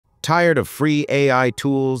Tired of free AI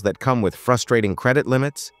tools that come with frustrating credit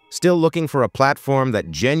limits? Still looking for a platform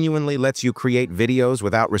that genuinely lets you create videos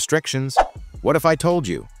without restrictions? What if I told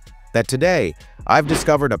you that today I've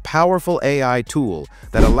discovered a powerful AI tool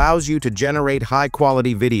that allows you to generate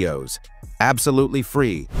high-quality videos, absolutely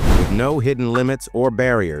free, with no hidden limits or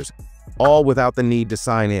barriers, all without the need to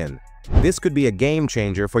sign in. This could be a game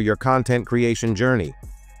changer for your content creation journey.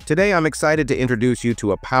 Today, I'm excited to introduce you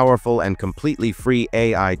to a powerful and completely free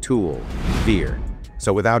AI tool, Veer.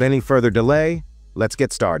 So without any further delay, let's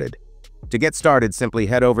get started. To get started, simply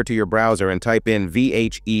head over to your browser and type in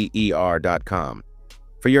vheer.com.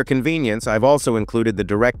 For your convenience, I've also included the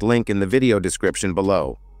direct link in the video description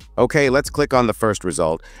below. Okay, let's click on the first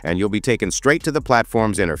result, and you'll be taken straight to the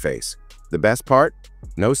platform's interface. The best part?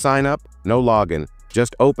 No sign up, no login,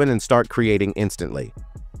 just open and start creating instantly.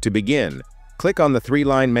 To begin, click on the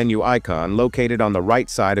three-line menu icon located on the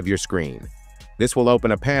right side of your screen. This will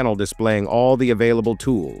open a panel displaying all the available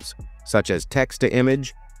tools, such as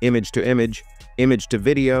text-to-image, image-to-image,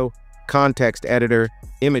 image-to-video, context editor,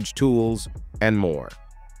 image tools, and more.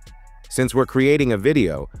 Since we're creating a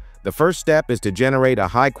video, the first step is to generate a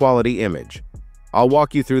high-quality image. I'll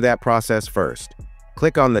walk you through that process first.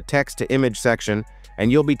 Click on the text-to-image section,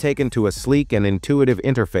 and you'll be taken to a sleek and intuitive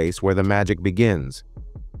interface where the magic begins.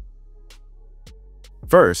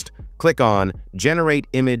 First, click on Generate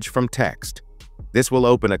Image from Text. This will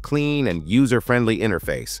open a clean and user-friendly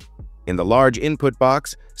interface. In the large input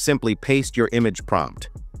box, simply paste your image prompt.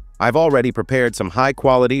 I've already prepared some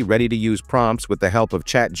high-quality, ready-to-use prompts with the help of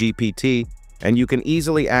ChatGPT, and you can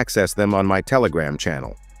easily access them on my Telegram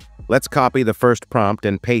channel. Let's copy the first prompt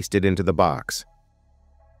and paste it into the box.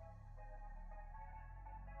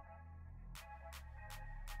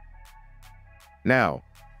 Now,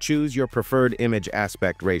 choose your preferred image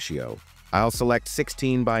aspect ratio. I'll select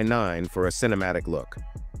 16:9 for a cinematic look.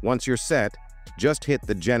 Once you're set, just hit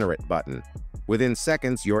the Generate button. Within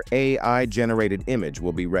seconds, your AI-generated image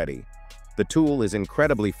will be ready. The tool is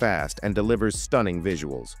incredibly fast and delivers stunning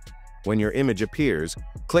visuals. When your image appears,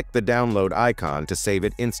 click the download icon to save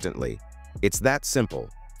it instantly. It's that simple,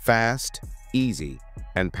 fast, easy,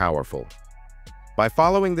 and powerful. By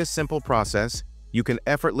following this simple process, you can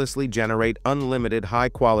effortlessly generate unlimited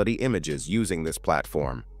high-quality images using this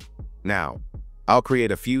platform. Now, I'll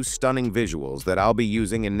create a few stunning visuals that I'll be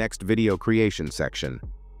using in next video creation section.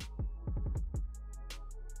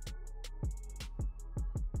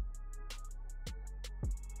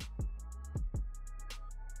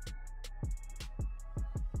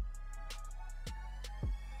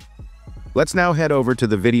 Let's now head over to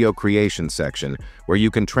the video creation section, where you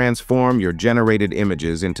can transform your generated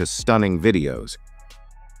images into stunning videos.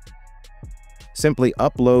 Simply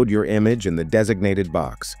upload your image in the designated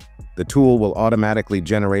box. The tool will automatically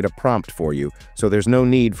generate a prompt for you, so there's no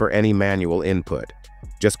need for any manual input.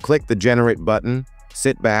 Just click the Generate button,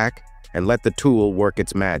 sit back, and let the tool work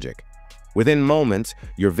its magic. Within moments,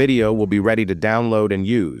 your video will be ready to download and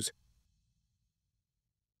use.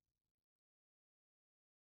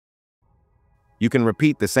 You can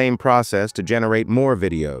repeat the same process to generate more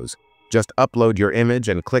videos. Just upload your image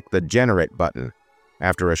and click the Generate button.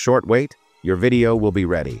 After a short wait, your video will be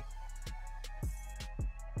ready.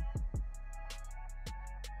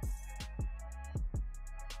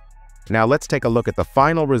 Now let's take a look at the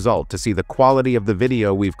final result to see the quality of the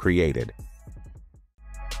video we've created.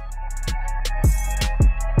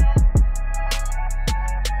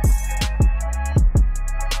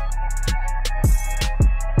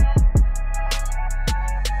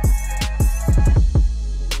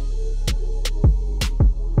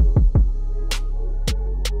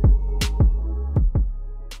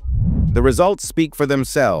 The results speak for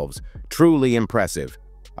themselves, truly impressive.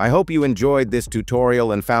 I hope you enjoyed this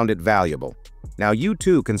tutorial and found it valuable. Now you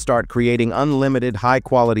too can start creating unlimited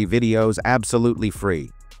high-quality videos absolutely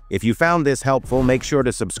free. If you found this helpful, make sure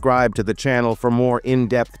to subscribe to the channel for more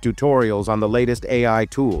in-depth tutorials on the latest AI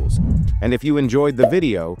tools. And if you enjoyed the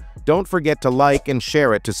video, don't forget to like and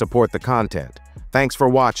share it to support the content. Thanks for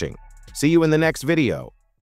watching. See you in the next video.